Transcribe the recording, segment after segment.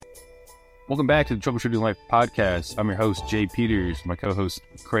Welcome back to the Troubleshooting Life podcast. I'm your host, Jay Peters, my co-host,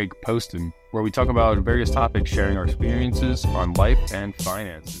 Craig Poston, where we talk about various topics, sharing our experiences on life and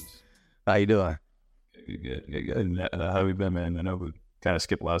finances. How you doing? Good. How have you been, man? I know we kind of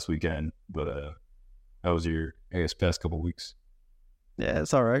skipped last weekend, but how was your, past couple of weeks? Yeah,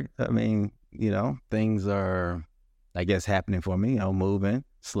 it's all right. I mean, things are, happening for me, moving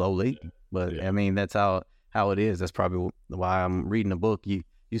slowly. But, I mean, that's how it is. That's probably why I'm reading a book.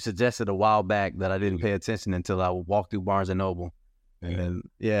 You suggested a while back that I didn't pay attention until I walked through Barnes & Noble. And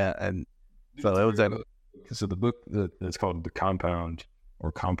so it was like... So the book that's called The Compound or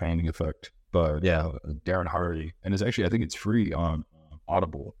Compounding Effect by Darren Hardy. And it's actually, I think it's free on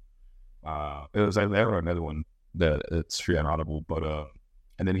Audible. I wrote another one that it's free on Audible, but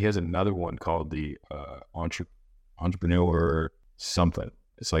and then he has another one called the Entrepreneur something.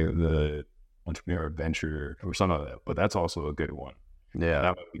 It's like the Entrepreneur Adventure or something like that. But that's also a good one. Yeah,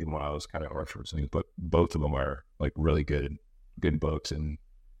 that might be the one I was kind of referencing. But both of them are like really good books. And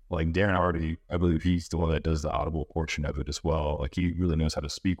like Darren Hardy, I believe he's the one that does the Audible portion of it as well. Like he really knows how to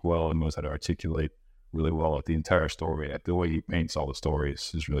speak well and knows how to articulate really well at the entire story. The way he paints all the stories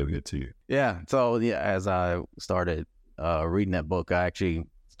is really good too. Yeah. So as I started reading that book, I actually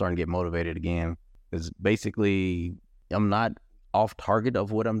started to get motivated again. Because basically, I'm not off target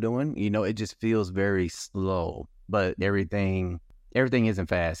of what I'm doing. It just feels very slow. But everything isn't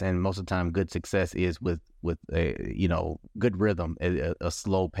fast, and most of the time, good success is with a good rhythm, a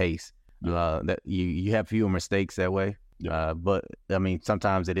slow pace. That you have fewer mistakes that way. Yeah. But I mean,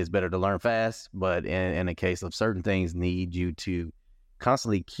 sometimes it is better to learn fast. But in a case of certain things, need you to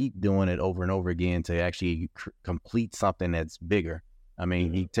constantly keep doing it over and over again to actually complete something that's bigger. I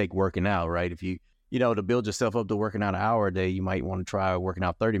mean, you take working out, right? If you to build yourself up to working out an hour a day, you might want to try working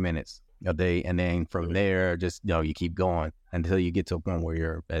out 30 minutes a day, and then from there, just you keep going until you get to a point where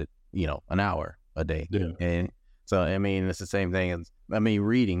you're at an hour a day. Yeah. And so I mean, it's the same thing as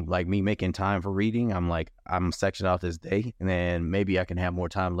reading. Like me making time for reading, I'm sectioned out this day, and then maybe I can have more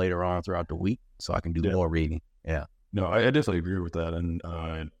time later on throughout the week, so I can do more reading. Yeah. No, I definitely agree with that,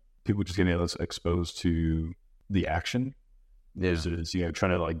 and people just getting less exposed to the action. Is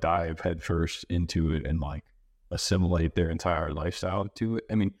trying to like dive headfirst into it and like assimilate their entire lifestyle to it.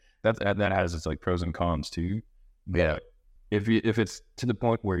 I mean, that has its like pros and cons too. Yeah. If it's to the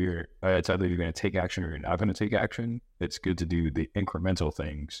point where you're it's either you're going to take action or you're not going to take action, it's good to do the incremental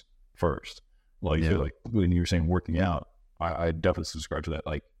things first. Like so like when you were saying working out, I definitely subscribe to that.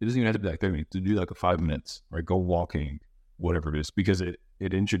 Like it doesn't even have to be like 30 minutes. To do like a 5 minutes, right? Go walking, whatever it is, because it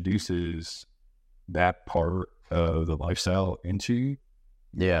introduces that part of the lifestyle into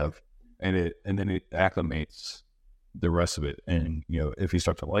and then it acclimates the rest of it. And if you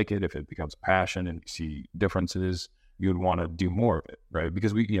start to like it, if it becomes passion and you see differences, you would want to do more of it, right?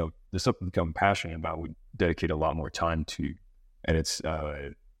 Because we there's something to become passionate about, we dedicate a lot more time to. And it's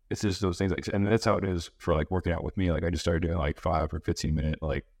just those things, like, and that's how it is for like working out with me. Like I just started doing like 5 or 15 minute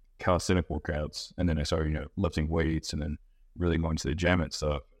like calisthenic workouts, and then I started lifting weights, and then really going to the gym and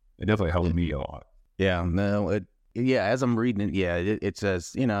stuff. It definitely helped me a lot. Yeah, no, as I'm reading it, it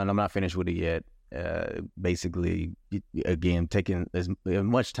says, and I'm not finished with it yet. Basically, again, taking as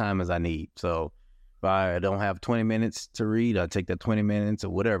much time as I need. So if I don't have 20 minutes to read, I'll take that 20 minutes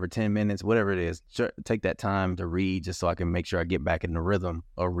or whatever, 10 minutes, whatever it is, take that time to read just so I can make sure I get back in the rhythm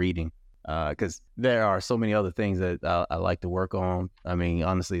of reading. Because there are so many other things that I like to work on. I mean,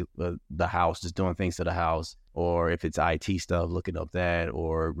 honestly, the house, just doing things to the house, or if it's IT stuff, looking up that,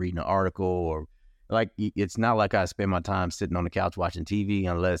 or reading an article, or like, it's not like I spend my time sitting on the couch watching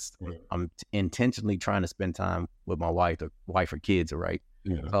TV unless I'm intentionally trying to spend time with my wife or kids, right?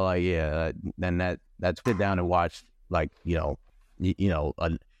 Yeah. So then that's sit down and watch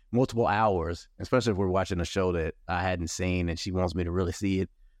multiple hours, especially if we're watching a show that I hadn't seen and she wants me to really see it.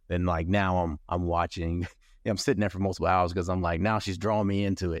 Then like now I'm watching, I'm sitting there for multiple hours because I'm like, now she's drawing me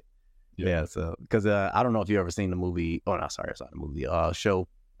into it. Yeah. So because I don't know if you ever seen the movie. Oh no, sorry, it's not the movie. Show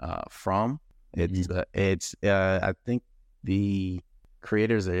From. It's I think the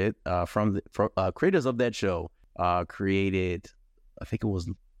creators of it creators of that show created, I think it was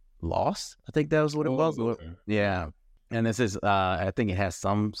Lost. I think that was what it was. Okay. Yeah, and this is I think it has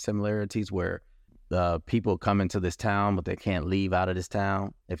some similarities where people come into this town, but they can't leave out of this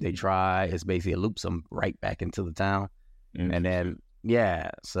town. If they try, it's basically it loops them right back into the town, and then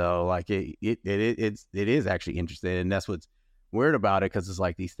so like it is actually interesting, and that's what's weird about it, because it's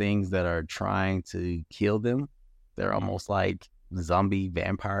like these things that are trying to kill them, they're almost like zombie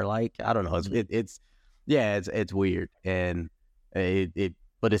vampire like. I don't know. It's weird, and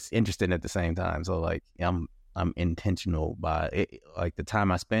but it's interesting at the same time. So like I'm intentional by it, like the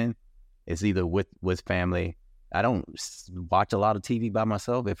time I spend. it's either with family. I don't watch a lot of TV by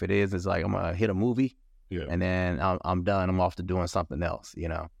myself. If it is, it's like I'm gonna hit a movie, and then I'm done. I'm off to doing something else, you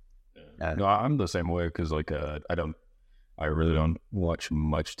know. No, I'm the same way because like I really don't watch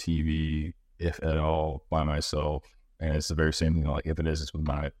much TV, if at all, by myself. And it's the very same thing. Like if it is, it's with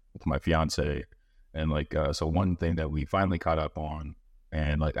my fiance. And like so, one thing that we finally caught up on,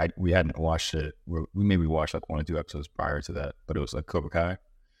 and like we hadn't watched it. We maybe watched like 1 or 2 episodes prior to that, but it was like Cobra Kai.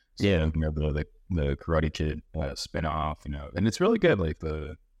 So, Yeah, you know, the Karate Kid spinoff, you know, and it's really good. Like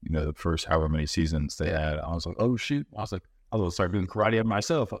the the first however many seasons they had, I was like, oh shoot, I was gonna start doing karate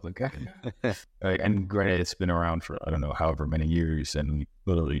myself. I was like, and granted, it's been around for I don't know however many years, and we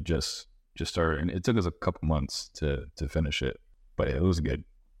literally just started, and it took us a couple months to finish it, but it was a good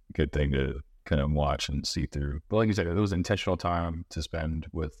thing to kind of watch and see through. But like you said, it was intentional time to spend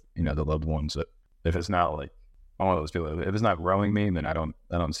with the loved ones. That if it's not like I'm one of those people, if it's not growing me, then I don't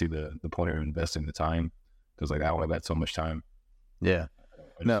see the point of investing the time, because like I only got so much time. Yeah.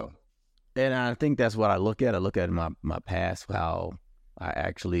 No. And I think that's what I look at. I look at my past, how I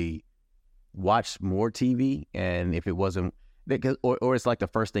actually watched more TV, and if it wasn't because, or it's like the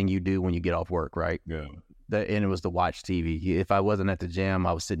first thing you do when you get off work, right? Yeah. And it was to watch TV. If I wasn't at the gym,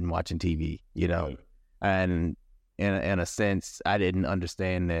 I was sitting watching TV, you know. Right. And in a sense, I didn't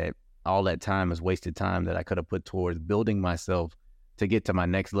understand that all that time is wasted time that I could have put towards building myself to get to my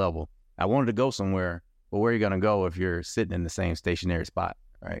next level. I wanted to go somewhere, but where are you going to go if you're sitting in the same stationary spot,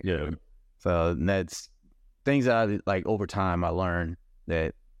 right? Yeah. So that's things that I like over time. I learned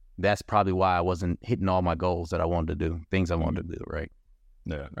that's probably why I wasn't hitting all my goals that I wanted to do, things I wanted to do, right?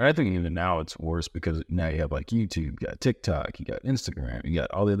 Yeah. And I think even now it's worse because now you have like YouTube, you got TikTok, you got Instagram, you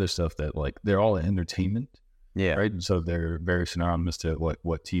got all the other stuff that like they're all entertainment. Yeah. Right. So they're very synonymous to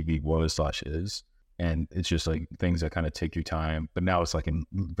what TV was / is. And it's just like things that kind of take your time. But now it's like in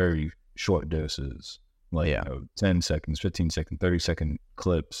very short doses, like 10 seconds, 15 second, 30-second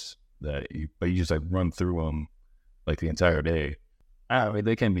clips but you just like run through them like the entire day. I mean,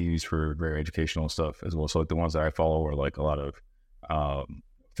 they can be used for very educational stuff as well. So like the ones that I follow are like a lot of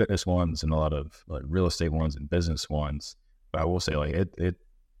fitness ones and a lot of like real estate ones and business ones. But I will say like it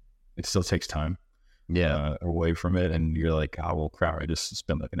still takes time. Yeah. Away from it, and you're like, oh well, crap! I just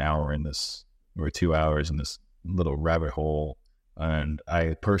spent like an hour in this, or 2 hours in this little rabbit hole, and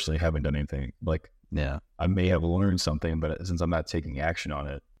I personally haven't done anything. Like, I may have learned something, but since I'm not taking action on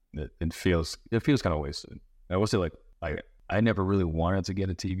it, it feels kind of wasted. I will say, like, I never really wanted to get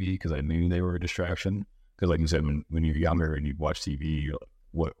a TV because I knew they were a distraction. Because, like you said, when you're younger and you watch TV, you're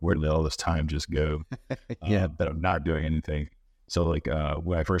like, where did all this time just go? That I'm not doing anything. So like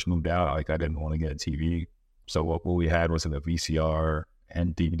when I first moved out, like I didn't want to get a TV. So what we had was a VCR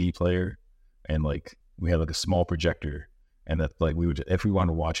and DVD player, and like we had like a small projector, and that like we would, if we wanted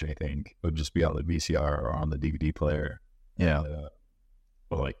to watch anything, it would just be on the VCR or on the DVD player. Yeah.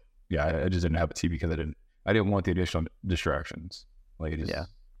 But like I just didn't have a TV because I didn't want the additional distractions. Like it just,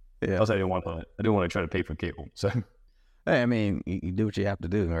 Also, I didn't want to try to pay for cable. So hey, I mean, you do what you have to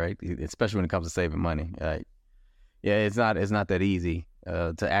do, right? Especially when it comes to saving money. Right? Yeah, it's not that easy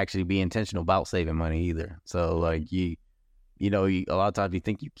to actually be intentional about saving money either. So like you know, a lot of times you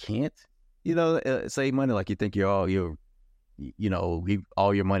think you can't, save money. Like you think all your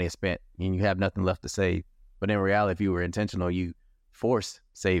money is spent and you have nothing left to save. But in reality, if you were intentional, you force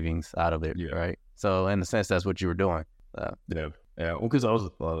savings out of it, right? So in a sense, that's what you were doing. Yeah. Well, because I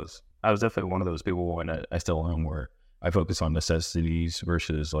was definitely one of those people, and I still am, where I focus on necessities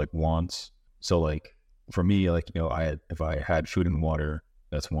versus like wants. So like, for me, like, if I had food and water,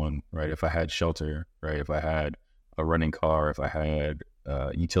 that's one, right? If I had shelter, right? If I had a running car, if I had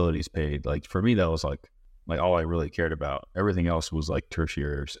utilities paid, like for me, that was like all I really cared about. Everything else was like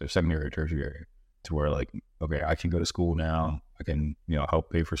tertiary or secondary or tertiary, to where like, okay, I can go to school now. I can, help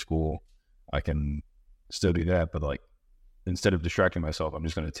pay for school. I can still do that. But like, instead of distracting myself, I'm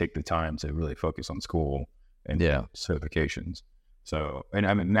just going to take the time to really focus on school and certifications. So, and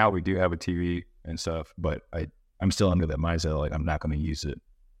I mean, now we do have a TV and stuff, but I'm still under that mindset, like I'm not going to use it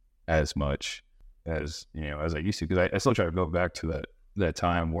as much as I used to, because I still try to go back to that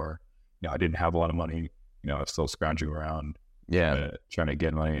time where I didn't have a lot of money. I was still scrounging around, trying to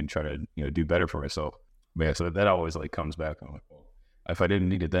get money and try to do better for myself. But yeah, so that always like comes back. I'm like, well, if I didn't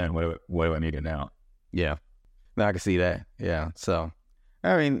need it then, what do I need it now? Yeah, no, I can see that. Yeah, so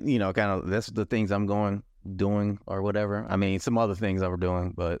I mean, kind of that's the things I'm doing or whatever. I mean, some other things I were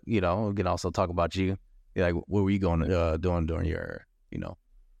doing, but we can also talk about you. Like, what were you doing during your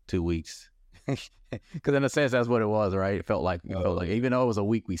 2 weeks? Because in a sense, that's what it was, right? It felt like even though it was a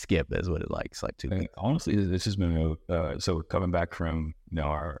week we skipped, that's what it like. It's like 2 weeks. Honestly, it's just been so coming back from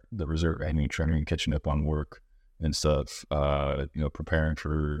the reserve annual training, catching up on work and stuff. Preparing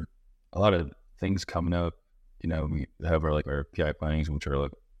for a lot of things coming up. We have our PI plannings, which are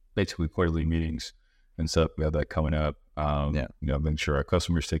like basically quarterly meetings and stuff. We have that coming up. Making sure our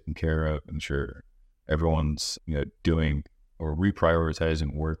customers taken care of, and sure everyone's doing or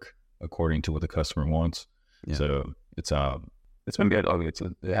reprioritizing work according to what the customer wants. Yeah. So it's been good.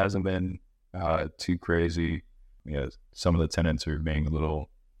 It hasn't been too crazy. Some of the tenants are being a little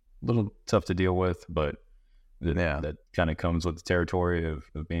tough to deal with, but that kind of comes with the territory of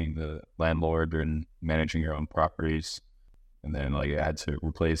being the landlord and managing your own properties. And then I had to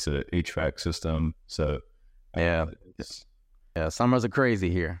replace a HVAC system. So summers are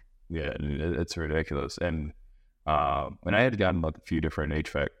crazy here. Yeah, it's ridiculous. And I had gotten a few different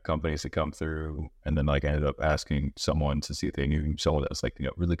HVAC companies to come through, and then I ended up asking someone to see if they knew someone that was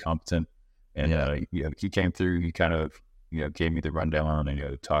really competent. And he came through. He kind of gave me the rundown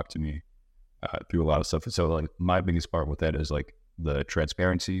and talked to me through a lot of stuff. And so my biggest part with that is the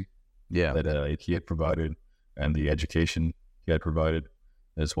transparency that he had provided, and the education he had provided,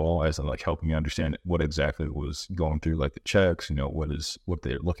 as well as helping me understand what exactly was going through the checks, what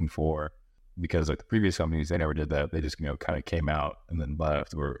they're looking for. Because the previous companies, they never did that. They just kind of came out and then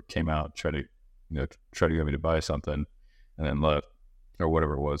left, or came out try to get me to buy something and then left, or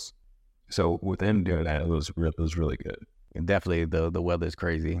whatever it was. So with him doing that, it was really good. And definitely the weather's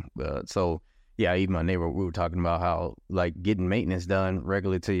crazy. Even my neighbor, we were talking about how getting maintenance done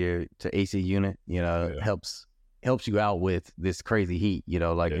regularly to AC unit, helps you out with this crazy heat.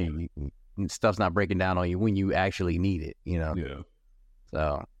 Stuff's not breaking down on you when you actually need it.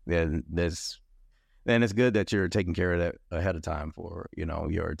 So then it's good that you're taking care of that ahead of time for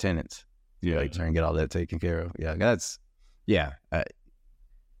your tenants. Trying to get all that taken care of.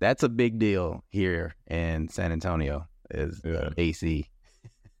 That's a big deal here in San Antonio. Is AC.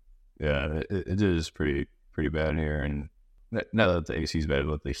 Yeah, it is pretty bad here, and not that the AC is bad,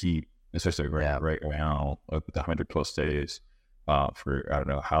 but the heat, especially right now, with the 100+ days. For I don't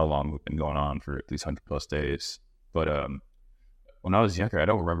know how long we've been going on for at least 100+ days, but when I was younger, I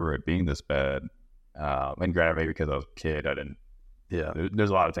don't remember it being this bad. And granted, maybe because I was a kid, I didn't. Yeah, there's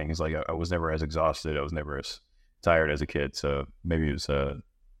a lot of things I was never as exhausted. I was never as tired as a kid, so maybe it was a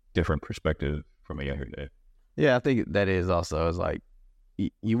different perspective from a younger day. Yeah, I think that is also. It's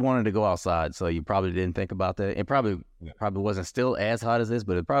you wanted to go outside, so you probably didn't think about that. It probably wasn't still as hot as this,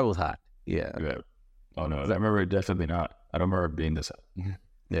 but it probably was hot. Yeah. Oh no, I remember it definitely not. I don't remember it being this hot.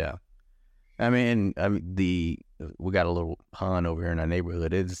 Yeah. I mean, we got a little pond over here in our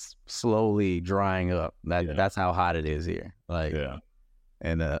neighborhood. It's slowly drying up. That's how hot it is here.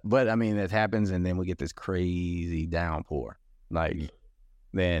 And but I mean, it happens, and then we get this crazy downpour.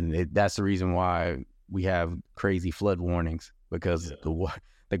 Then that's the reason why we have crazy flood warnings, because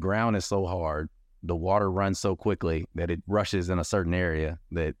the ground is so hard, the water runs so quickly that it rushes in a certain area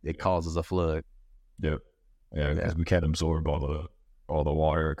that it causes a flood. Yep. Yeah, because we can't absorb all the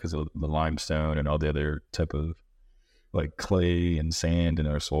water because of the limestone and all the other type of clay and sand in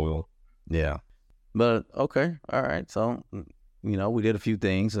our soil. Yeah. But okay, all right. So we did a few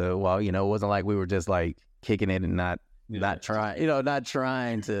things. It wasn't like we were just kicking it and not trying, not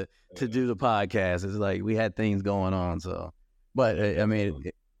trying to do the podcast. It's we had things going on. So, but I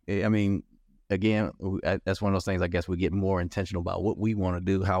mean, again, that's one of those things. I guess we get more intentional about what we want to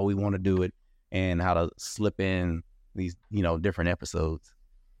do, how we want to do it, and how to slip in these, different episodes.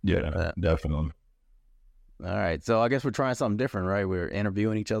 Yeah, definitely. All right. So I guess we're trying something different, right? We're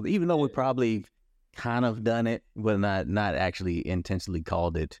interviewing each other, even though we probably kind of done it, but not actually intentionally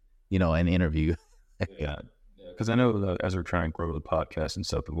called it, an interview. Yeah. Because I know that as we're trying to grow the podcast and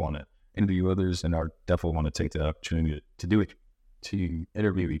stuff, we want to interview others, and I definitely want to take the opportunity to do it, to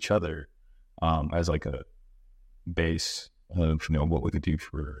interview each other as a base of what we could do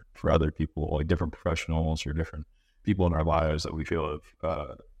for other people, different professionals or different people in our lives that we feel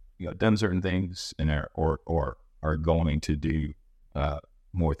have done certain things and are going to do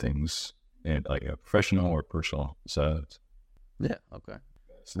more things in a professional or personal side. Yeah. Okay.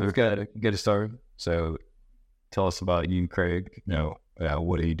 So we've got to get it started. So tell us about you, Craig.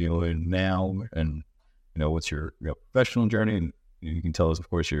 What are you doing now, and what's your professional journey, and you can tell us, of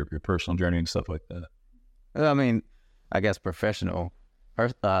course, your personal journey and stuff like that. I mean, I guess professional,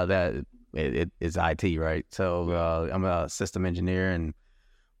 that it is IT, right? So I'm a system engineer, and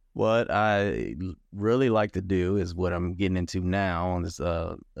what I really like to do is what I'm getting into now, and is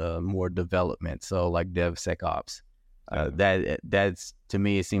more development. So DevSecOps. That's, to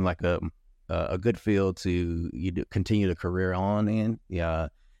me, it seemed like a a good field to continue the career on in. Yeah,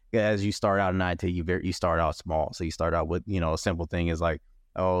 as you start out in IT, you start out small. So you start out with, a simple thing is like,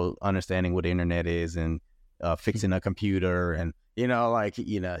 understanding what the internet is and fixing a computer, and you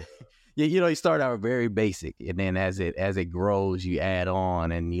start out very basic, and then as it grows, you add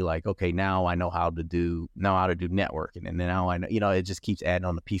on, and you like, okay, now I know how to do networking, and then now I know, it just keeps adding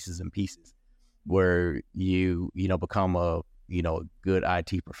on the pieces, where you become a good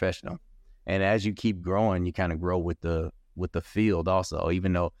IT professional. And as you keep growing, you kind of grow with the field also,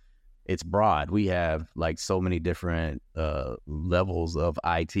 even though it's broad. We have like so many different levels of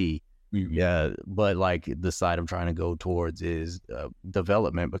IT. Yeah, but like the side I'm trying to go towards is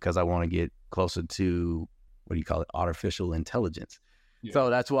development, because I want to get closer to, what do you call it, artificial intelligence. Yeah. So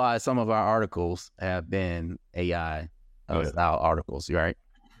that's why some of our articles have been AI style articles, right?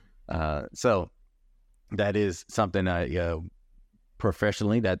 So that is something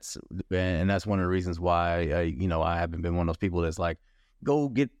professionally, that's one of the reasons why I haven't been one of those people that's like, go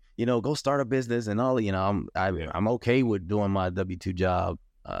start a business and all. I'm okay with doing my W-2 job.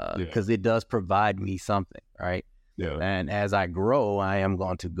 Because it does provide me something, right? Yeah. And as I grow, I am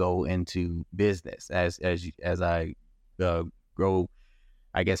going to go into business as I grow,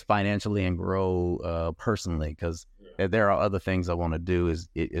 I guess, financially, and grow personally. Because there are other things I want to do.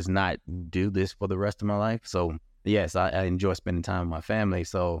 Is not do this for the rest of my life. So yes, I enjoy spending time with my family.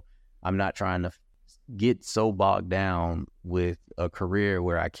 So I'm not trying to get so bogged down with a career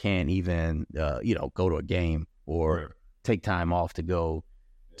where I can't even go to a game or take time off to go.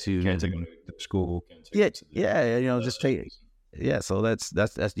 Can't take them to school. Just take. Yeah, so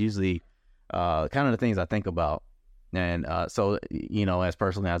that's usually kind of the things I think about, and so as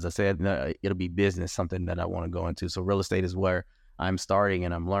personally, as I said, it'll be business, something that I want to go into. So real estate is where I'm starting,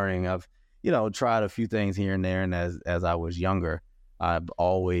 and I'm learning. I've tried a few things here and there, and as I was younger, I've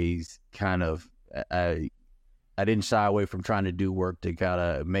always kind of I didn't shy away from trying to do work to kind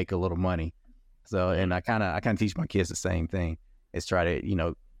of make a little money. So, and I kind of teach my kids the same thing. Is try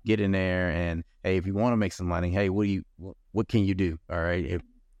to, get in there, and hey, if you want to make some money, hey, what can you do? All right.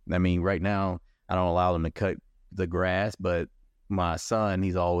 Right now I don't allow them to cut the grass, but my son,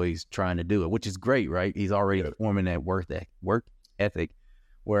 he's always trying to do it, which is great, right? He's already forming that work ethic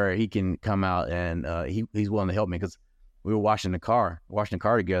where he can come out and he's willing to help me, because we were washing the car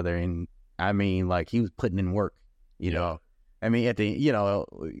together, and like he was putting in work, at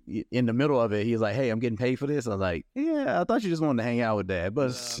the, in the middle of it, he was like, hey, I'm getting paid for this. I was like, yeah, I thought you just wanted to hang out with Dad,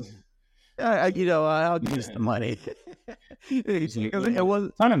 but I'll give you some money. It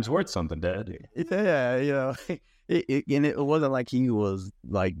was time's worth something, Dad. Yeah, and it wasn't like he was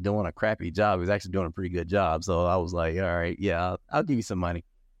like doing a crappy job. He was actually doing a pretty good job. So I was like, all right, yeah, I'll give you some money.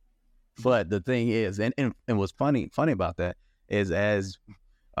 But the thing is, and what's funny about that is, as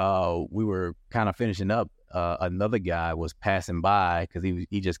we were kind of finishing up, another guy was passing by, because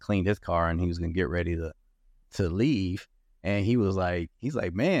he just cleaned his car and he was gonna get ready to leave, and he's like,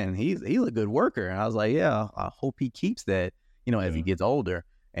 man, he's a good worker. And I was like, yeah, I hope he keeps that, as he gets older.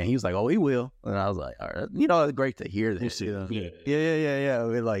 And he was like, oh, he will. And I was like, all right, it's great to hear this. Yeah.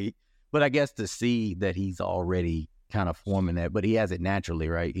 Like, but I guess to see that he's already kind of forming that, but he has it naturally,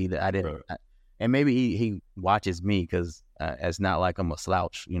 right? And maybe he watches me, because it's not like I'm a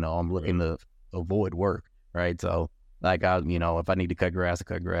slouch, I'm looking to avoid work. Right. So like, if I need to cut grass, I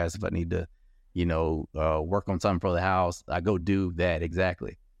cut grass. If I need to, work on something for the house, I go do that.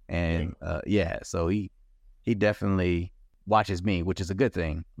 Exactly. And, so he definitely watches me, which is a good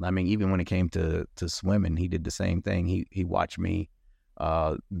thing. Even when it came to swimming, he did the same thing. He watched me,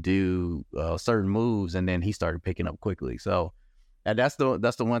 do, certain moves, and then he started picking up quickly. So, and that's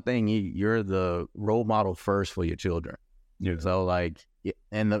the one thing, you're the role model first for your children. Yeah. So like,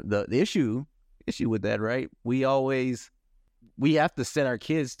 and the issue with that, right? We have to send our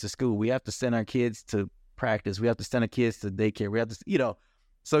kids to school. We have to send our kids to practice. We have to send our kids to daycare. We have to,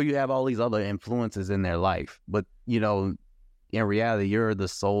 so you have all these other influences in their life. But, in reality, you're the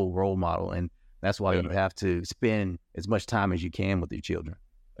sole role model. And that's why you have to spend as much time as you can with your children.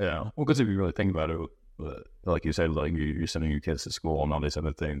 Yeah. Well, because if you really think about it, like you said, like you're sending your kids to school and all these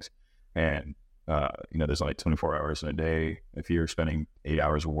other things. And, there's like 24 hours in a day. If you're spending 8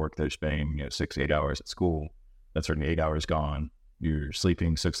 hours of work, they're spending 6 to 8 hours at school. That's already 8 hours gone. You're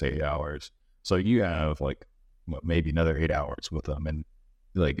sleeping 6 to 8 hours. So you have like maybe another 8 hours with them. And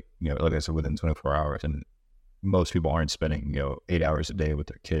like I said, within 24 hours. And most people aren't spending, 8 hours a day with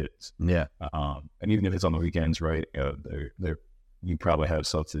their kids. Yeah. And even if it's on the weekends, right, you probably have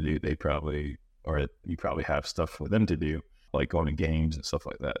stuff to do. You probably have stuff for them to do, like going to games and stuff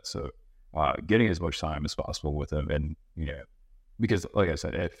like that. So getting as much time as possible with them. And, because like I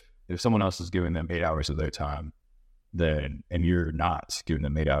said, if someone else is giving them 8 hours of their time, then, and you're not giving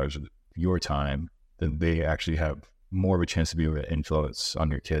them 8 hours of your time, then they actually have more of a chance to be able to influence on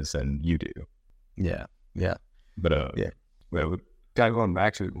your kids than you do. Yeah. But well, kind of going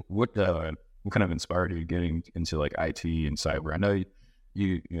back to what kind of inspired you getting into like IT and cyber? I know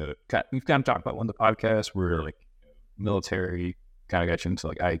we've kind of talked about on the podcast where like military kind of got you into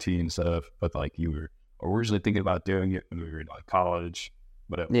like IT and stuff, but like you were originally thinking about doing it when we were in like college.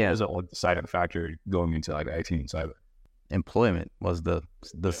 But what was it like the deciding factor going into like IT and cyber? Employment was the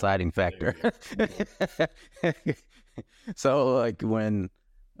deciding factor. So like when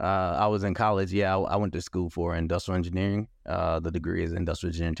I was in college, I went to school for industrial engineering. The degree is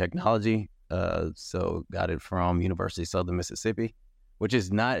industrial engineering technology. So got it from University of Southern Mississippi, which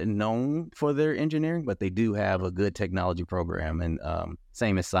is not known for their engineering, but they do have a good technology program, and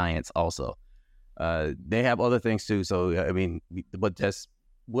same as science also. They have other things too. So, I mean, but that's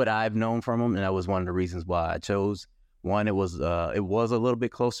what I've known from them, and that was one of the reasons why I chose. One, it was a little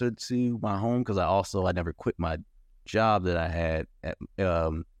bit closer to my home because I never quit my job that I had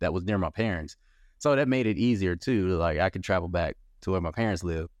that was near my parents. So that made it easier too. Like I could travel back to where my parents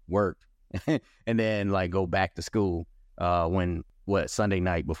live, work, and then like go back to school Sunday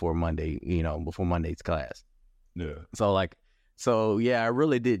night before Monday, before Monday's class. Yeah. So I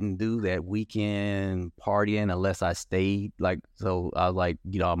really didn't do that weekend partying unless I stayed. So I was like,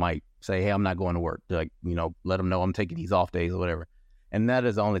 I might say, hey, I'm not going to work. Like, let them know I'm taking these off days or whatever. And that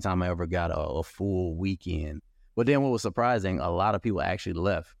is the only time I ever got a full weekend. But then what was surprising, a lot of people actually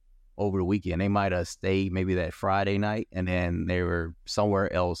left over the weekend. They might have stayed maybe that Friday night and then they were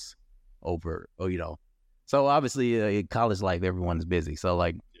somewhere else over, So obviously in college life, everyone is busy. So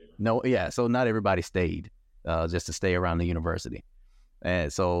so not everybody stayed just to stay around the university.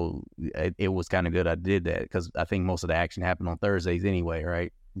 And so it was kind of good I did that because I think most of the action happened on Thursdays anyway,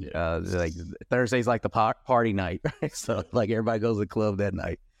 right? Yeah. Like Thursday's like the party night, right? So like everybody goes to the club that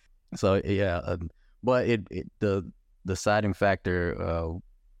night. So but the deciding factor,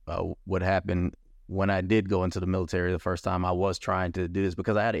 what happened when I did go into the military the first time, I was trying to do this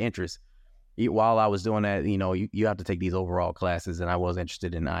because I had an interest. While I was doing that, you have to take these overall classes, and I was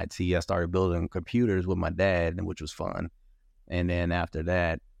interested in IT. I started building computers with my dad, which was fun. And then after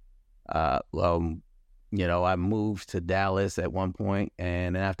that, I moved to Dallas at one point,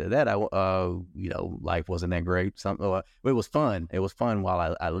 and after that, life wasn't that great. It was fun. It was fun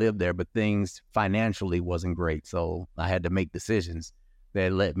while I lived there, but things financially wasn't great. So I had to make decisions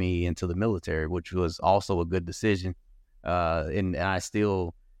that led me into the military, which was also a good decision. And I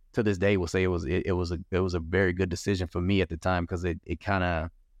still, to this day, will say it was a very good decision for me at the time because it kind of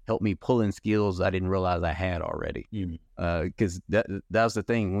helped me pull in skills I didn't realize I had already. Because that's the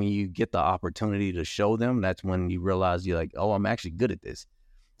thing. When you get the opportunity to show them, that's when you realize you're like, oh, I'm actually good at this.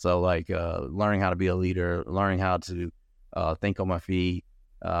 So learning how to be a leader, learning how to think on my feet,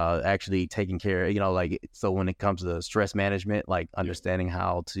 actually taking care, so when it comes to stress management, like understanding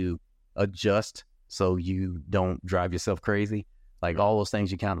how to adjust so you don't drive yourself crazy, all those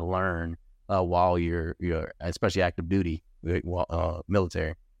things you kind of learn while you're especially active duty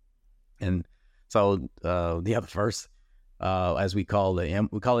military. And so first, as we call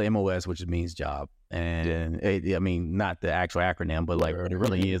it MOS, which means job. And not the actual acronym, but what it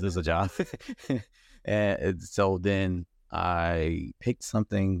really is a job. And so then I picked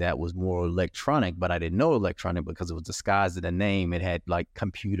something that was more electronic, but I didn't know electronic because it was disguised in a name. It had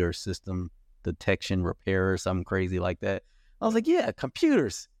computer system detection repair or something crazy like that. I was like, yeah,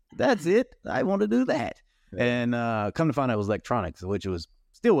 computers. That's it. I want to do that. Yeah. And come to find out it was electronics, which was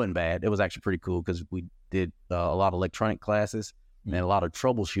still wasn't bad. It was actually pretty cool because we did a lot of electronic classes and a lot of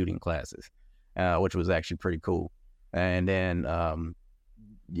troubleshooting classes, which was actually pretty cool. And then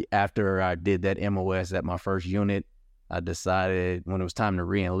after I did that MOS at my first unit, I decided when it was time to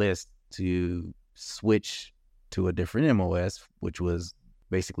re-enlist to switch to a different MOS, which was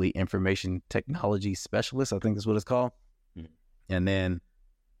basically information technology specialist, I think that's what it's called. And then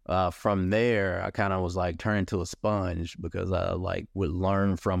from there, I kind of was turned into a sponge because I would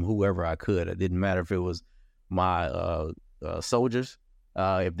learn from whoever I could. It didn't matter if it was my soldiers.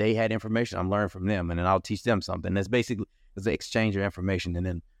 If they had information, I'm learning from them, and then I'll teach them something. That's basically it's an exchange of information. And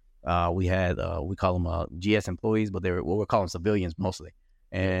then we had we call them GS employees, but we're calling civilians mostly.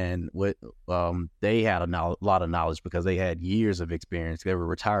 And they had a lot of knowledge because they had years of experience. They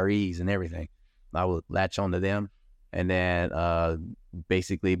were retirees and everything. I would latch onto them, and then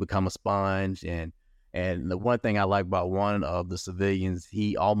basically become a sponge. And the one thing I like about one of the civilians,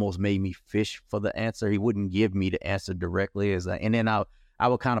 he almost made me fish for the answer. He wouldn't give me the answer directly, and then I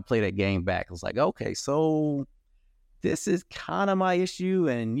would kind of play that game back. I was like, okay, so this is kind of my issue,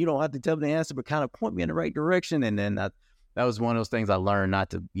 and you don't have to tell me the answer, but kind of point me in the right direction. And then that was one of those things I learned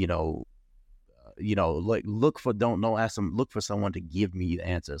not to, like look for someone to give me the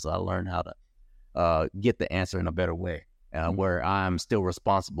answer. So I learned how to get the answer in a better way, where I'm still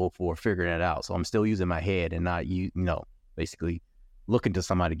responsible for figuring it out. So I'm still using my head and not basically looking to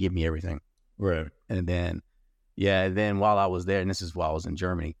somebody to give me everything. Right. And then, then while I was there, and this is while I was in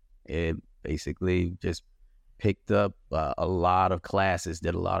Germany, it basically just picked up a lot of classes,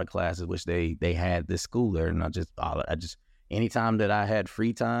 which they had this school there. And I just anytime that I had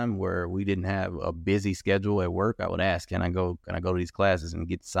free time where we didn't have a busy schedule at work, I would ask, can I go to these classes and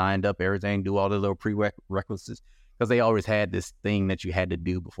get signed up, everything, do all the little prerequisites? Because they always had this thing that you had to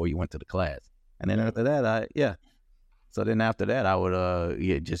do before you went to the class. And then after that, So then after that, I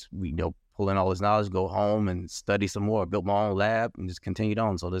would just pull in all this knowledge, go home and study some more. I built my own lab and just continued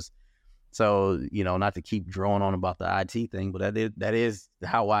on. So not to keep drawing on about the IT thing, but that is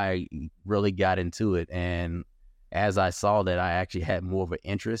how I really got into it. And as I saw that I actually had more of an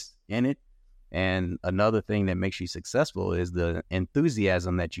interest in it. And another thing that makes you successful is the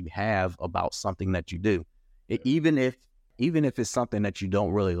enthusiasm that you have about something that you do. Even if it's something that you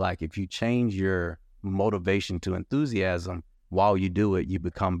don't really like, if you change your motivation to enthusiasm while you do it, you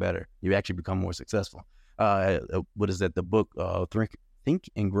become better. You actually become more successful. What is that? The book, Think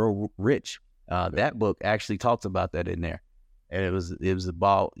and Grow Rich. That book actually talks about that in there. And it was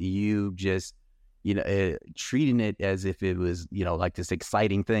about you just, treating it as if it was, like this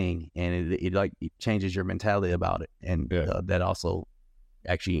exciting thing, and it changes your mentality about it. And that also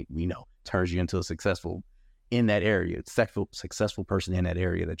actually, turns you into a successful in that area, successful person in that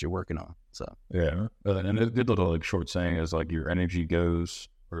area that you're working on. So, yeah. And a good little short saying is your energy goes,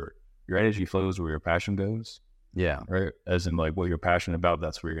 or your energy flows where your passion goes. Yeah. Right. As in what you're passionate about,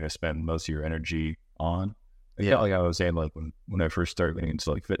 that's where you're going to spend most of your energy on. Yeah. Like I was saying, when I first started getting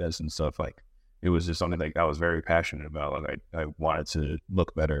into fitness and stuff, it was just something I was very passionate about. I wanted to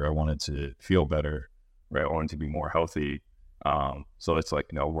look better. I wanted to feel better. Right. I wanted to be more healthy. So it's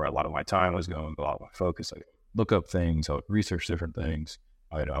where a lot of my time was going, a lot of my focus. I look up things, I would research different things.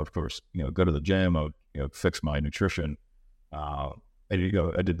 I'd of course, go to the gym. I would, fix my nutrition. I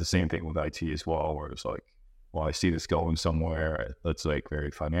did the same thing with IT as well, where it's well, I see this going somewhere that's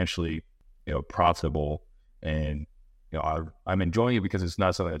very financially, profitable, and I'm enjoying it because it's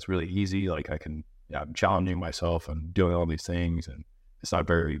not something that's really easy. I'm challenging myself and doing all these things, and it's not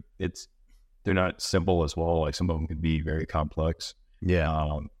they're not simple as well. Some of them can be very complex.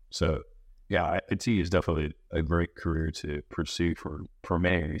 Yeah. So yeah, IT is definitely a great career to pursue for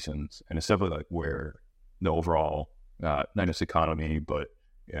many reasons, and it's definitely where the overall not just economy, but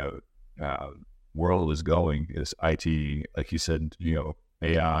world is going. Is IT, like you said,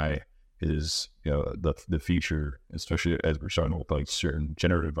 AI is the future, especially as we're starting with certain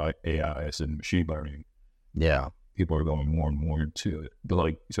generative AIs and machine learning. Yeah, people are going more and more into it.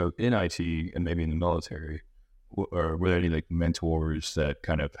 But so in IT and maybe in the military, were there any mentors that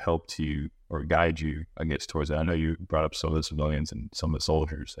kind of helped you or guide you, I guess, towards that? I know you brought up some of the civilians and some of the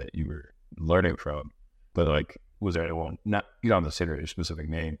soldiers that you were learning from, but was there anyone, not, you don't have to say their specific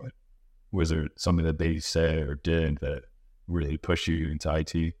name, but was there something that they said or did that really pushed you into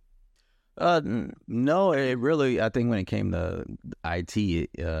IT? No, it really, I think when it came to IT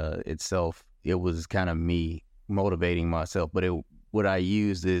itself, it was kind of me motivating myself. But what I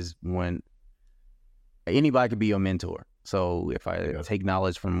used is when anybody could be your mentor. So if I take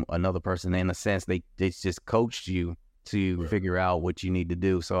knowledge from another person, in a sense, they just coached you to figure out what you need to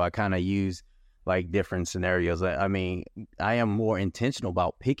do. So I kind of use different scenarios. I mean, I am more intentional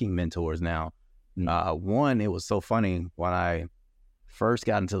about picking mentors now. One, it was so funny when I first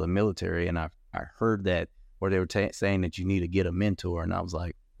got into the military, and I heard that where they were saying that you need to get a mentor, and I was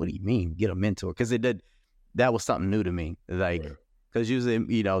like, what do you mean get a mentor? Because that was something new to me. Because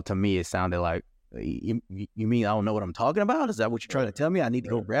usually, to me, it sounded like, you mean I don't know what I'm talking about? Is that what you're trying to tell me? I need to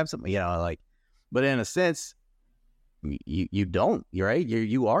go grab something, but in a sense, you don't, right?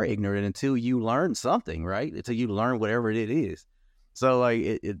 You are ignorant until you learn something, right? Until you learn whatever it is.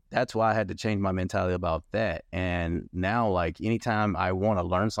 So that's why I had to change my mentality about that. And now anytime I want to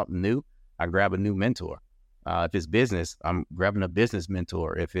learn something new, I grab a new mentor. If it's business, I'm grabbing a business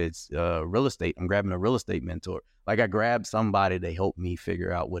mentor. If it's real estate, I'm grabbing a real estate mentor. I grab somebody to help me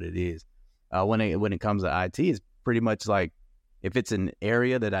figure out what it is. When it comes to IT, it's pretty much if it's an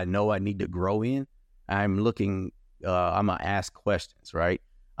area that I know I need to grow in, I'm looking. I'm gonna ask questions, right?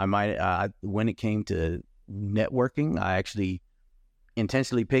 I might. When it came to networking, I actually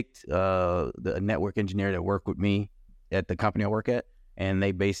intentionally picked the network engineer that worked with me at the company I work at, and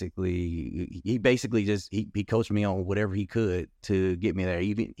he basically just he coached me on whatever he could to get me there.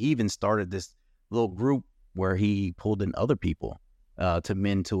 He even started this little group where he pulled in other people to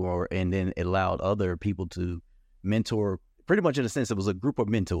mentor, and then it allowed other people to mentor. Pretty much in a sense, it was a group of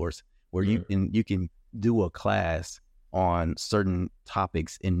mentors where you can do a class on certain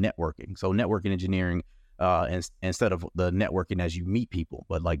topics in networking. So networking engineering, instead of the networking as you meet people,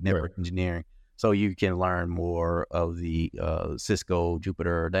 but like network engineering. So you can learn more of the Cisco,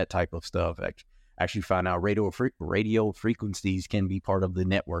 Jupiter, that type of stuff. Actually find out radio frequencies can be part of the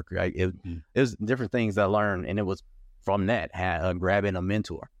network, right? It was different things I learned, and it was from that, grabbing a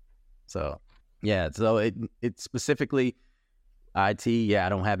mentor. So, yeah, so it specifically IT, I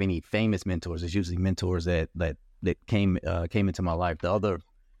don't have any famous mentors. It's usually mentors that came into my life. The other,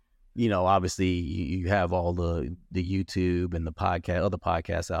 obviously you have all the YouTube and the other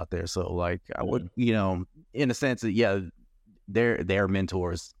podcasts out there. So like I would, in a sense that, they're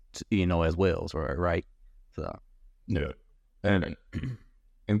mentors, as well, right? So yeah, and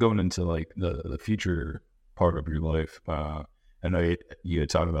going into like the future part of your life, I know you had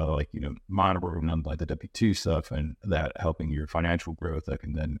talked about like monitoring on like the W-2 stuff and that helping your financial growth that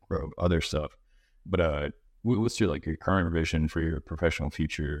can then grow other stuff. But what's your current vision for your professional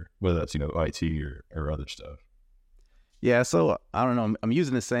future, whether that's IT or other stuff? Yeah, so I don't know. I'm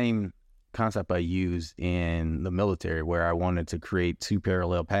using the same concept I used in the military, where I wanted to create two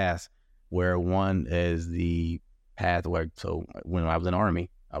parallel paths, where one is the path where, so when I was in the Army,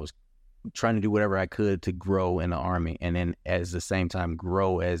 I was trying to do whatever I could to grow in the Army, and then at the same time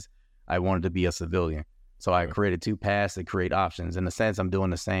grow as I wanted to be a civilian. So I created two paths to create options. In a sense, I'm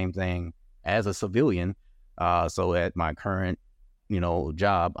doing the same thing as a civilian. So at my current,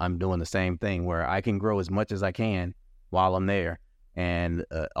 job, I'm doing the same thing where I can grow as much as I can while I'm there, and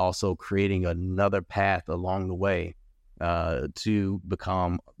also creating another path along the way to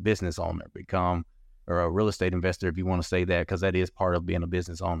become a business owner, or a real estate investor, if you want to say that, because that is part of being a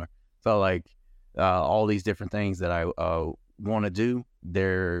business owner. So all these different things that I want to do,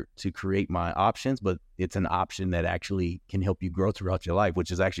 they're to create my options, but it's an option that actually can help you grow throughout your life,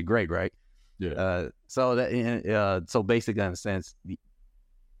 which is actually great, right? Yeah. So basically, in a sense,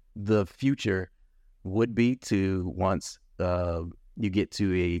 the future would be to, once you get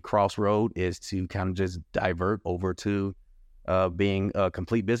to a crossroad, is to kind of just divert over to being a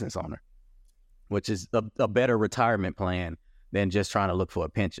complete business owner, which is a better retirement plan than just trying to look for a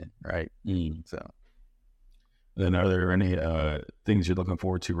pension, right? So, then are there any things you're looking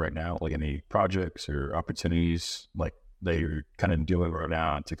forward to right now, like any projects or opportunities like that you're kind of doing right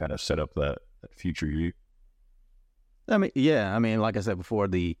now to kind of set up that future you? I mean, like I said before,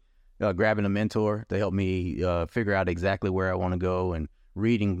 the grabbing a mentor to help me figure out exactly where I want to go, and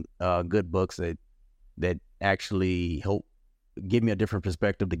reading good books that actually help give me a different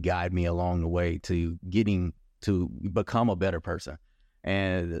perspective to guide me along the way to getting to become a better person.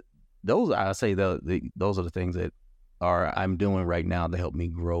 And those, I say, those are the things that I'm doing right now to help me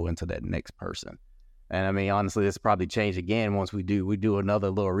grow into that next person. And I mean, honestly, this probably change again once we do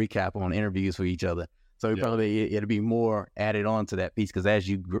another little recap on interviews for each other. So probably it'll be more added on to that piece, because as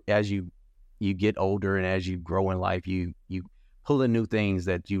you get older and as you grow in life, you pull in new things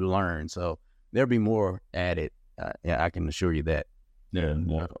that you learn. So there'll be more added. I can assure you that. Yeah.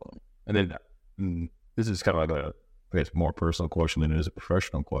 And then this is kind of like I guess, more personal question than it is a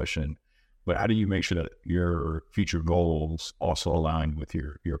professional question. But how do you make sure that your future goals also align with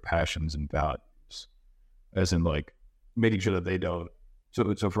your passions and values? As in, making sure that they don't.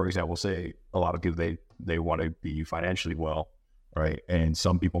 So for example, say a lot of people, they want to be financially well, right? And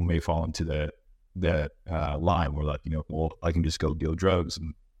some people may fall into that line where well, I can just go deal drugs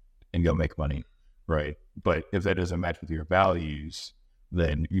and go make money, right? But if that doesn't match with your values,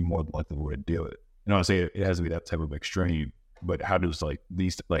 then you more likely would do it. And I don't say it has to be that type of extreme, but how does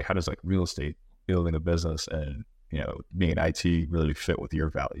real estate, building a business, and being IT really fit with your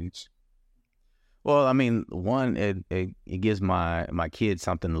values? Well, I mean, one, it gives my kids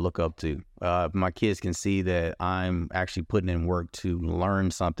something to look up to. My kids can see that I'm actually putting in work to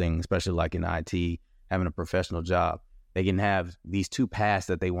learn something, especially like in IT, having a professional job. They can have these two paths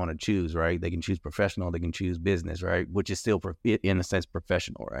that they want to choose, right? They can choose professional, they can choose business, right? Which is still, in a sense,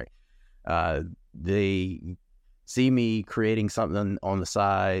 professional, right? They see me creating something on the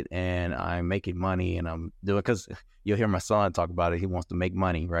side, and I'm making money, and I'm doing, because you'll hear my son talk about it. He wants to make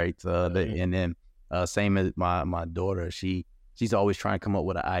money, right? And then same as my daughter, she's always trying to come up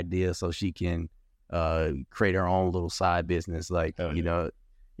with an idea so she can create her own little side business,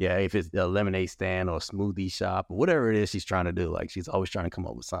 if it's a lemonade stand or a smoothie shop or whatever it is she's trying to do. She's always trying to come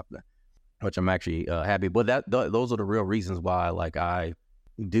up with something. which I'm actually happy. But those are the real reasons why, like, I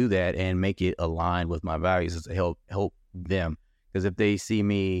do that and make it aligned with my values, is to help them. Because if they see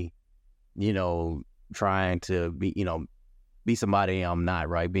me, trying to be somebody I'm not,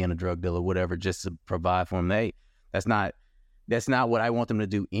 right, being a drug dealer, whatever, just to provide for them, that's not what I want them to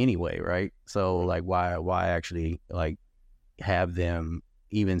do anyway, right? So like, why actually like have them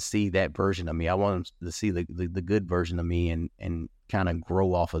even see that version of me? I want them to see the good version of me and kind of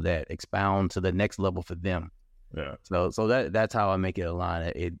grow off of that, expound to the next level for them. Yeah. So that's how I make it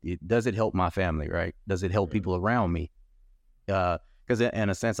align. It does it help my family, right? Does it help people around me? Because in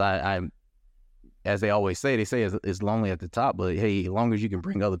a sense, I as they always say, it's lonely at the top, but hey, as long as you can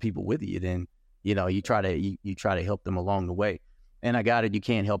bring other people with you, then you try to help them along the way. And I got it. You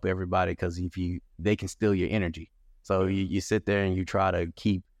can't help everybody, because they can steal your energy. So you sit there and you try to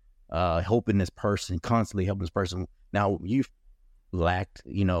keep helping this person, constantly helping this person. Now you've slacked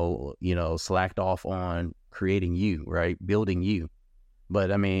off on creating you, right? Building you.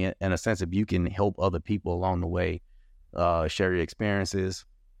 But I mean, in a sense, if you can help other people along the way, share your experiences,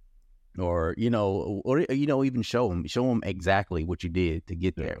 or even show them exactly what you did to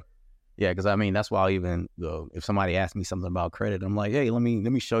get there. Yeah, because I mean, that's why even if somebody asks me something about credit, I'm like, hey, let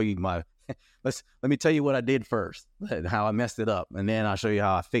me show you let me tell you what I did first, how I messed it up, and then I'll show you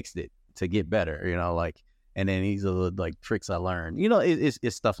how I fixed it to get better. And then these are the like tricks I learned. It's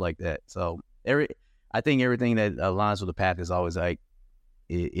stuff like that. So I think everything that aligns with the path is always like,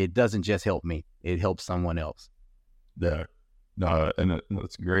 it doesn't just help me; it helps someone else. Yeah. No, and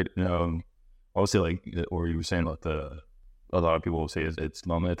that's great. Obviously, like, or you were saying, like, a lot of people will say it's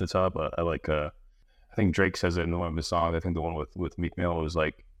lonely at the top. But I think Drake says it in one of his songs. I think the one with Meek Mill was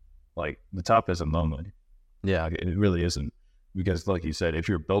like the top isn't lonely. Yeah, it really isn't, because like you said, if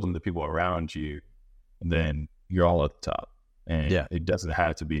you're building the people around you, then you're all at the top, and it doesn't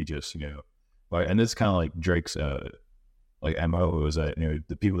have to be just like. And it's kind of like Drake's like MO is that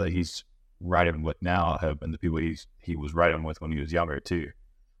the people that he's riding with now have been the people he was riding with when he was younger too.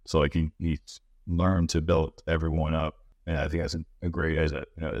 So like he's learned to build everyone up, and I think that's a great, as a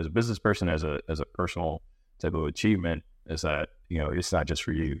business person, as a personal type of achievement, is that it's not just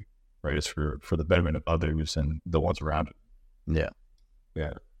for you, right? It's for the betterment of others and the ones around it.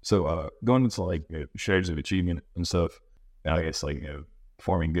 Yeah. So going into like strategies of achievement and stuff, I guess like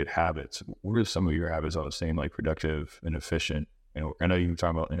forming good habits. What are some of your habits? I was saying, like, productive and efficient. I know you were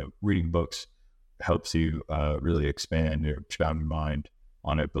talking about reading books helps you really expand your mind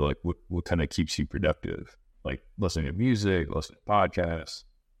on it, but like what kind of keeps you productive? Like listening to music, listening to podcasts.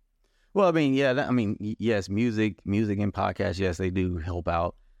 Well, I mean, yes, music and podcasts, yes, they do help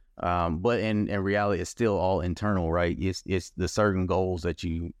out. But in reality, it's still all internal, right? It's the certain goals that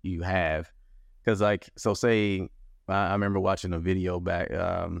you have. Because say, I remember watching a video back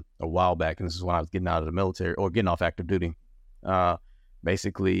a while back, and this is when I was getting out of the military, or getting off active duty.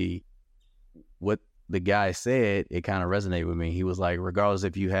 Basically, what the guy said, it kind of resonated with me. He was like, regardless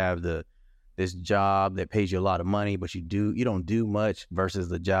if you have this job that pays you a lot of money, but you don't do much, versus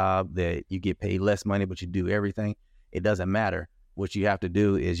the job that you get paid less money, but you do everything, it doesn't matter. What you have to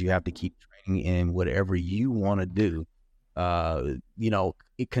do is you have to keep training in whatever you want to do,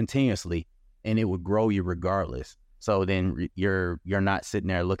 continuously, and it would grow you regardless. So then you're not sitting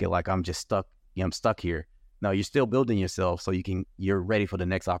there looking like I'm just stuck. I'm stuck here. No, you're still building yourself, so you're ready for the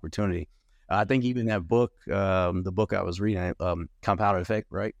next opportunity. I think even that book, the book I was reading, Compound Effect,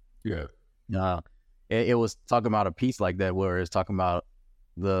 right? Yeah. It was talking about a piece like that, where it's talking about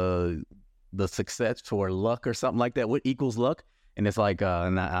the success for luck or something like that. What equals luck? And it's like,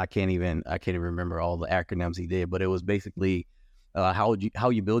 and I can't even remember all the acronyms he did, but it was basically how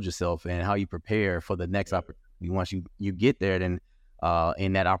you build yourself and how you prepare for the next opportunity. Once you get there, then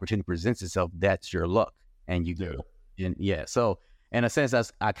and that opportunity presents itself, that's your luck, and you go. And so in a sense,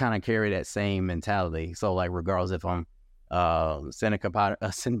 I kind of carry that same mentality. So like, regardless if I'm sitting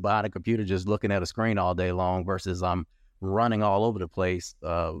behind a computer just looking at a screen all day long, versus I'm running all over the place,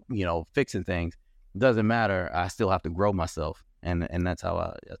 fixing things, doesn't matter. I still have to grow myself, and that's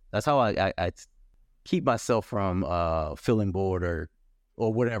how I keep myself from feeling bored or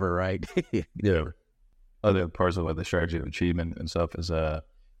whatever, right? Yeah. Other parts of the strategy of achievement and stuff is how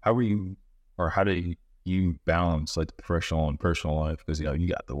do you balance like the professional and personal life? Because you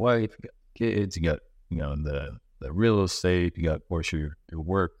got the wife, you got kids, you got the real estate, you got, of course, your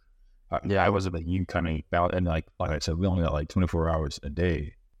work. I wasn't that you kind of balance, and like I said, we only got like 24 hours a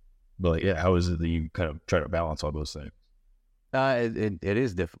day. But like, how is it that you kind of try to balance all those things? It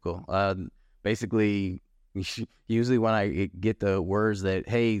is difficult. Basically, usually when I get the words that,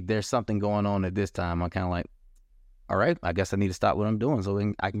 hey, there's something going on at this time, I'm kind of like, all right, I guess I need to stop what I'm doing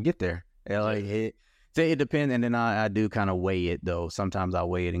so I can get there. Like it depends, and then I do kind of weigh it though. Sometimes I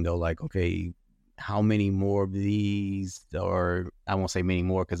weigh it and go like, okay, how many more of these, or I won't say many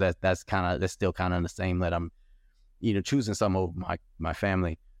more because that's still kind of in the same that I'm, choosing some over my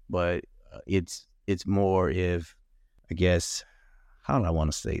family, but it's more if, I guess, how do I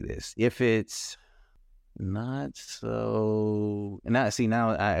want to say this? If it's not so, and now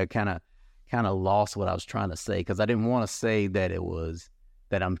I kind of lost what I was trying to say because I didn't want to say that it was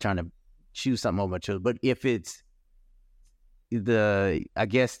that I'm trying to choose something over my children, but if it's like,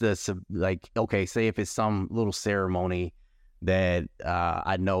 okay, say if it's some little ceremony that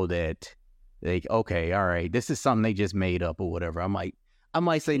I know that, like, okay, all right, this is something they just made up or whatever, I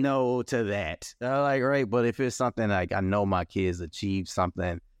might say no to that. Like, right, but if it's something like I know my kids achieved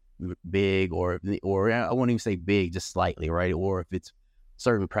something big, or I won't even say big, just slightly, right? Or if it's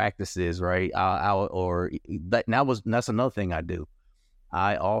certain practices, right? That's another thing I do.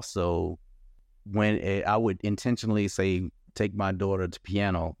 I also, I would intentionally say take my daughter to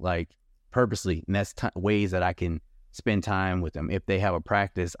piano, like purposely, and that's ways that I can spend time with them. If they have a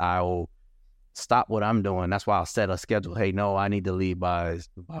practice, I'll stop what I'm doing. That's why I'll set a schedule. Hey, no, I need to leave by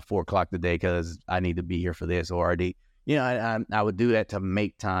 4:00 today because I need to be here for this. Or I would do that to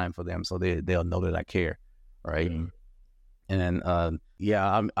make time for them so they'll know that I care, right? Mm-hmm. And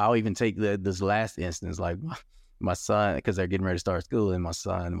I'll even take this last instance, like my son, because they're getting ready to start school, and my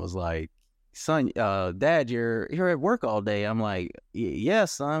son was like, "Son, Dad, you're at work all day." I'm like, "Yeah,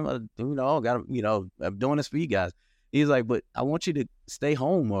 son, I'm doing this for you guys." He's like, "But I want you to stay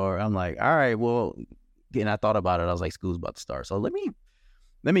home." Or I'm like, "All right, well," and I thought about it. I was like, "School's about to start, so let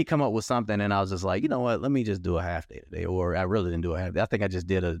me come up with something." And I was just like, you know what? Let me just do a half day today. Or I really didn't do a half day. I think I just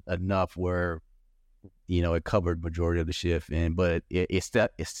did enough where, it covered majority of the shift. But it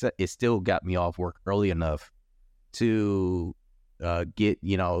still got me off work early enough to get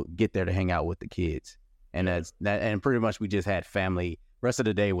there to hang out with the kids. And and pretty much we just had family. Rest of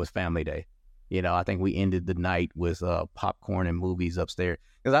the day was family day. I think we ended the night with popcorn and movies upstairs.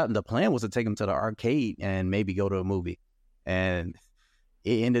 Because the plan was to take them to the arcade and maybe go to a movie. And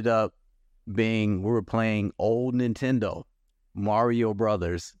it ended up being, we were playing old Nintendo, Mario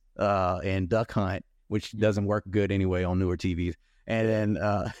Brothers, and Duck Hunt, which doesn't work good anyway on newer TVs. And then,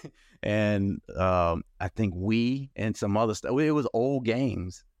 I think and some other stuff. It was old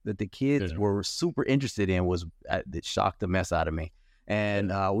games that the kids were super interested in. That shocked the mess out of me.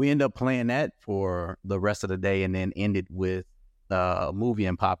 And we ended up playing that for the rest of the day, and then ended with a movie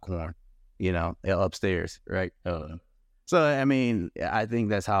and popcorn, upstairs, right? So, I mean, I think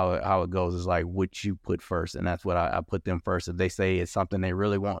that's how it goes, is like what you put first. And that's what I put them first. If they say it's something they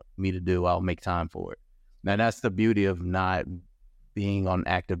really want me to do, I'll make time for it. Now, that's the beauty of not being on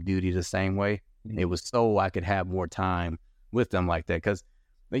active duty the same way. Mm-hmm. It was so I could have more time with them like that. Because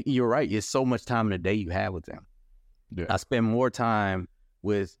you're right, it's so much time in the day you have with them. Yeah. I spend more time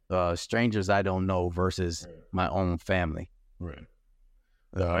with strangers I don't know versus my own family. Right.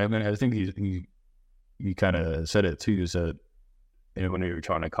 I mean, I think you kind of said it too, is that when you were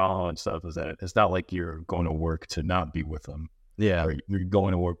trying to call and stuff, is that it's not like you're going to work to not be with them. Yeah. Or you're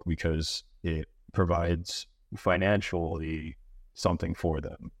going to work because it provides financially something for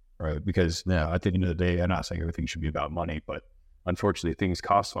them, right? Because at the end of the day, I'm not saying everything should be about money, but unfortunately things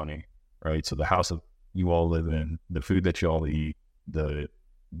cost money, right? So the house that you all live in, the food that you all eat, the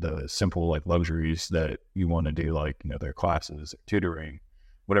simple like luxuries that you want to do, like, their classes, their tutoring,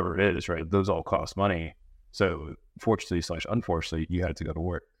 whatever it is, right? Those all cost money. So fortunately / unfortunately, you had to go to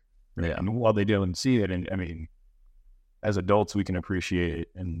work. Right? Yeah. And while they don't see it, and I mean, as adults, we can appreciate it.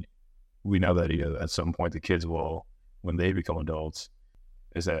 And we know that, at some point the kids will, when they become adults,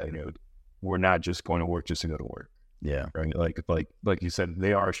 is that, we're not just going to work just to go to work. Yeah. Right. Like you said,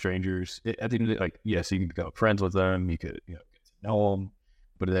 they are strangers. At the end of the day, like, yes, you can become friends with them. You could, get to know them.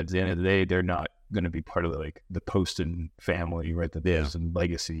 But at the end of the day, they're not going to be part of the Poston family, right? The Poston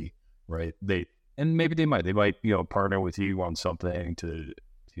legacy, right? Maybe they might, partner with you on something to,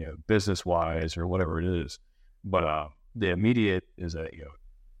 business wise or whatever it is. But the immediate is that,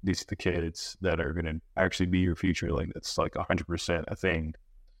 these are the kids that are going to actually be your future. Like, it's like 100% a thing.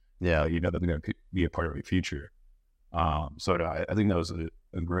 Yeah. That they're going to be a part of your future. So I think that was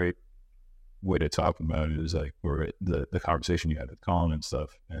a great way to talk about it, is like, or the conversation you had with Colin and stuff,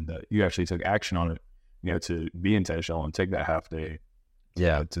 and you actually took action on it, to be intentional and take that half day,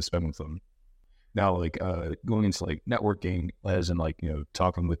 to spend with them. Now, like, going into like networking, as in like,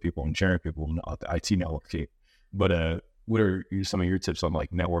 talking with people and sharing people, not the IT networking, but what are some of your tips on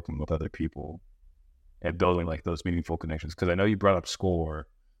like networking with other people and building like those meaningful connections? Because I know you brought up SCORE.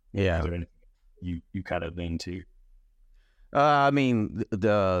 Yeah. You kind of into. I mean,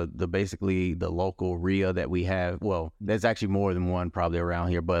 the basically the local RIA that we have. Well, there's actually more than one probably around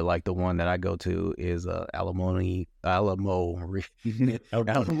here, but like the one that I go to is Alamo RIA. Alamo RIA.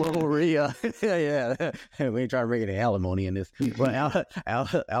 Yeah, we ain't trying to bring any alimony in this, but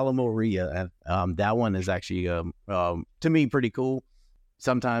Alamo RIA. That one is actually to me pretty cool.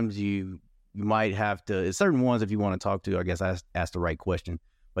 Sometimes you might have to certain ones if you want to talk to. I guess ask the right question,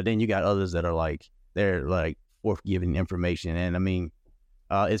 but then you got others that are like they're like worth giving information. And I mean,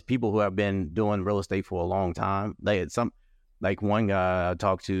 it's people who have been doing real estate for a long time. They had like one guy I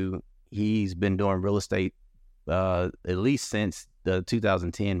talked to, he's been doing real estate at least since the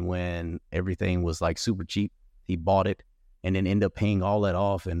 2010 when everything was like super cheap. He bought it and then ended up paying all that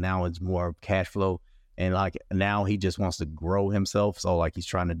off, and now it's more cash flow. And like now he just wants to grow himself. So like he's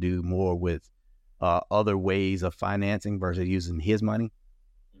trying to do more with other ways of financing versus using his money.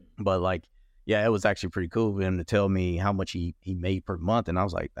 But like, yeah, it was actually pretty cool for him to tell me how much he made per month. And I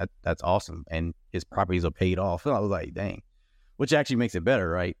was like, that's awesome. And his properties are paid off. And I was like, dang, which actually makes it better,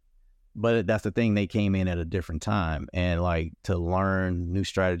 right? But that's the thing. They came in at a different time. And like to learn new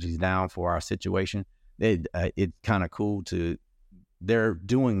strategies down for our situation, it's kind of cool they're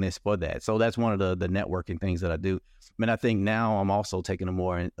doing this for that. So that's one of the networking things that I do. I mean, I think now I'm also taking a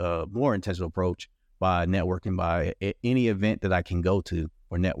more intentional approach by networking by any event that I can go to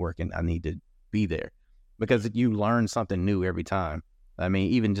for networking. I need to be there because you learn something new every time. I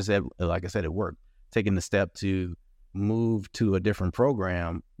mean, even just like I said, at work, taking the step to move to a different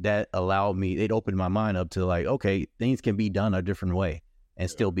program that allowed me, it opened my mind up to like, okay, things can be done a different way and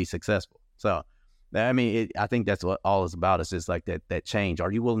still be successful. So, I mean, I think that's what all is about. It's just like that change.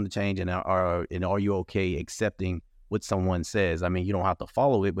 Are you willing to change, and are you okay accepting what someone says? I mean, you don't have to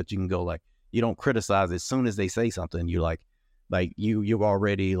follow it, but you can go like, you don't criticize as soon as they say something. You're like you're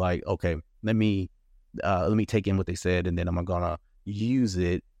already like, okay, let me take in what they said, and then I'm gonna use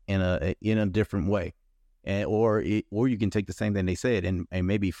it in a different way, and or you can take the same thing they said and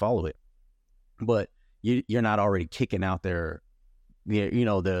maybe follow it, but you're not already kicking out their,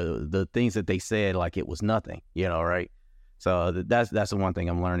 the things that they said like it was nothing, right? So that's the one thing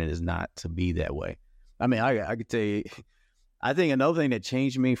I'm learning is not to be that way. I mean, I could tell you, I think another thing that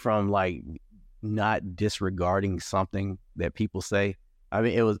changed me from like not disregarding something that people say. I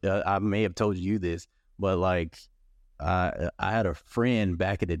mean, it was, I may have told you this, but like, I had a friend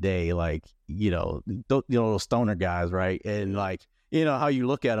back in the day, like, those stoner guys, right? And like, how you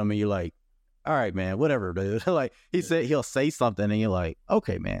look at them and you're like, all right, man, whatever, dude. Like he'll say something and you're like,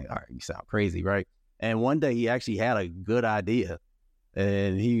 okay, man, all right, you sound crazy, right? And one day he actually had a good idea,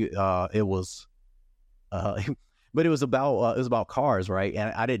 and but it was about cars, right?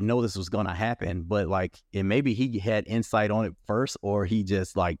 And I didn't know this was going to happen, but like, and maybe he had insight on it first, or he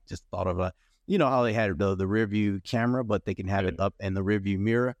just thought of how they had the rear view camera, but they can have it up in the rear view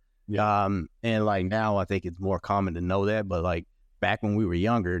mirror. Yeah. And like now I think it's more common to know that, but like back when we were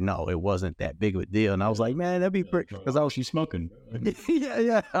younger, no, it wasn't that big of a deal. And I was like, man, that'd be pretty, because I was smoking.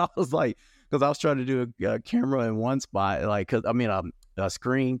 yeah. I was like, because I was trying to do a camera in one spot, like, cause I mean, a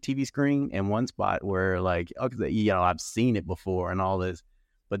TV screen in one spot where like, I've seen it before and all this,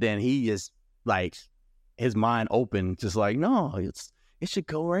 but then he just like, his mind opened, just like, no, it should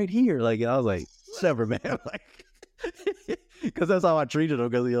go right here. Like, I was like, whatever, man. Like, because that's how I treated him,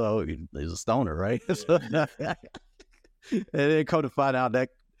 because he's a stoner, right? Yeah. So, and then come to find out that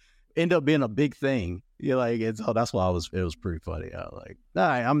ended up being a big thing. So that's why it was pretty funny. I was like, all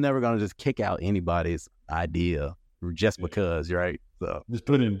right, I'm never gonna just kick out anybody's idea just because, right? So just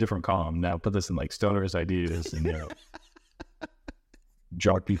put it in a different column. Now put this in like stoners' ideas and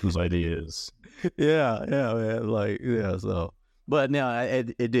jock people's ideas. Yeah, man. Like, yeah. So, but no,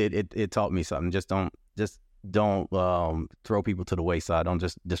 it taught me something. Just don't throw people to the wayside. Don't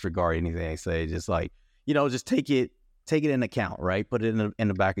just disregard anything they say. Just like, just take it in account, right? Put it in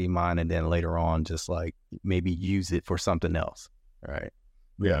the back of your mind, and then later on, just like maybe use it for something else, right?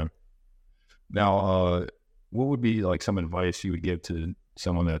 Yeah. Now, what would be like some advice you would give to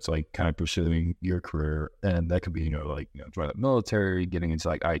someone that's like kind of pursuing your career? And that could be, joining the military, getting into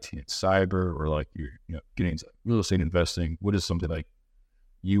like IT and cyber, or like you're, getting into real estate investing. What is something like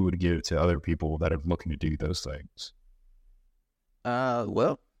you would give to other people that are looking to do those things?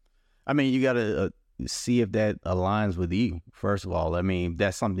 Well, I mean, you got to see if that aligns with you, first of all. I mean,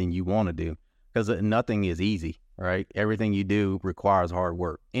 that's something you want to do, because nothing is easy, right? Everything you do requires hard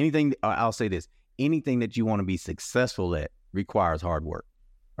work. I'll say this, anything that you want to be successful at requires hard work,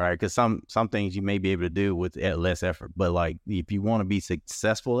 right? Because some things you may be able to do with less effort, but like if you want to be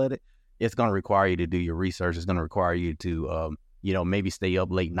successful at it, it's going to require you to do your research. It's going to require you to, maybe stay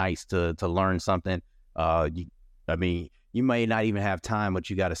up late nights to learn something. I mean, you may not even have time, but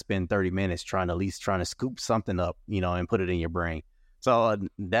you got to spend 30 minutes trying to scoop something up, and put it in your brain. So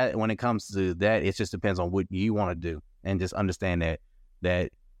that when it comes to that, it just depends on what you want to do, and just understand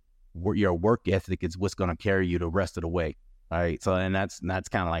that your work ethic is what's going to carry you the rest of the way. All right. So, and that's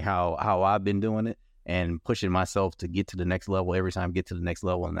kind of like how I've been doing it and pushing myself to get to the next level every time, get to the next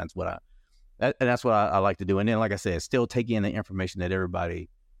level. And that's what I like to do. And then, like I said, still take in the information that everybody,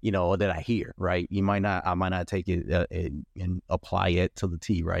 that I hear, right? I might not take it and apply it to the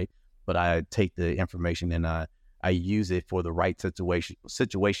T, right? But I take the information and I use it for the right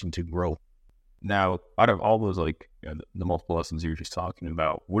situation to grow. Now, out of all those, the multiple lessons you were just talking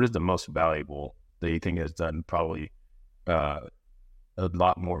about, what is the most valuable that you think has done probably a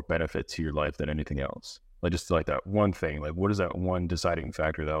lot more benefit to your life than anything else? Just that one thing, what is that one deciding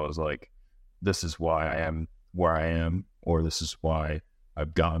factor that was this is why I am where I am, or this is why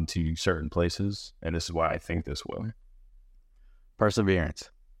I've gone to certain places, and this is why I think this way?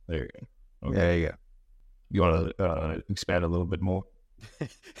 Perseverance. There you go. Okay. There you go. You want to expand a little bit more?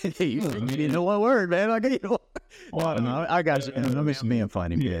 You know one word, man. I got you. I'm just being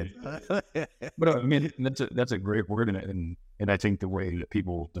funny, man. But I mean, that's a great word, and I think the way that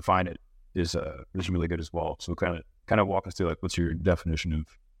people define it is really good as well. So kind of walk us through what's your definition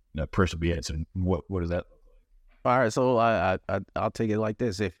of perseverance, and what does that look like? All right, so I'll take it like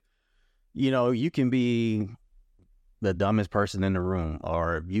this: if you can be the dumbest person in the room,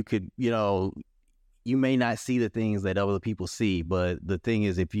 or you could you may not see the things that other people see, but the thing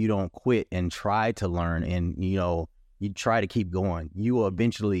is, if you don't quit and try to learn, and you try to keep going, you will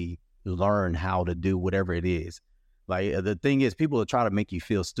eventually learn how to do whatever it is. The thing is, people will try to make you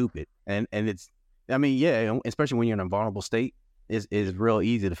feel stupid, and it's, especially when you're in a vulnerable state, it's real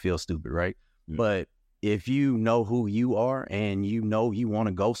easy to feel stupid, right? Yeah. But if you know who you are and you want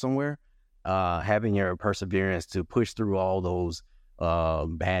to go somewhere, having your perseverance to push through all those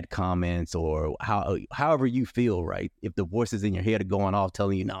bad comments, or however you feel, right? If the voices in your head are going off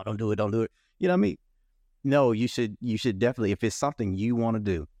telling you, no, don't do it. You know what I mean? No, you should definitely, if it's something you want to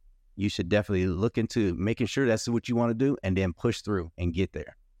do, you should definitely look into making sure that's what you want to do, and then push through and get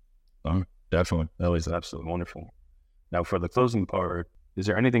there. Definitely. That was absolutely wonderful. Now, for the closing part, is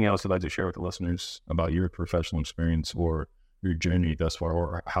there anything else you'd like to share with the listeners about your professional experience or your journey thus far,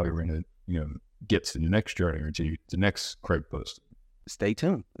 or how you're going to, get to the next journey or to the next Craig post? Stay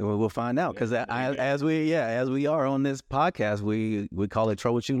tuned. We'll find out, because as we are on this podcast, we call it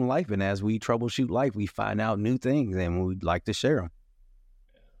Troubleshooting Life, and as we troubleshoot life, we find out new things, and we'd like to share them.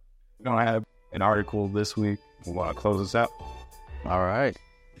 We're gonna have an article this week. We want to close this out. All right.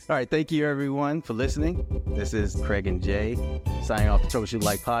 Thank you everyone for listening. This is Craig and Jay signing off the Troubleshooting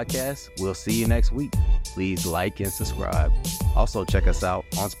Life podcast. We'll see you next week. Please like and subscribe. Also check us out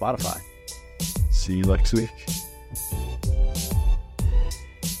on Spotify. See you next week.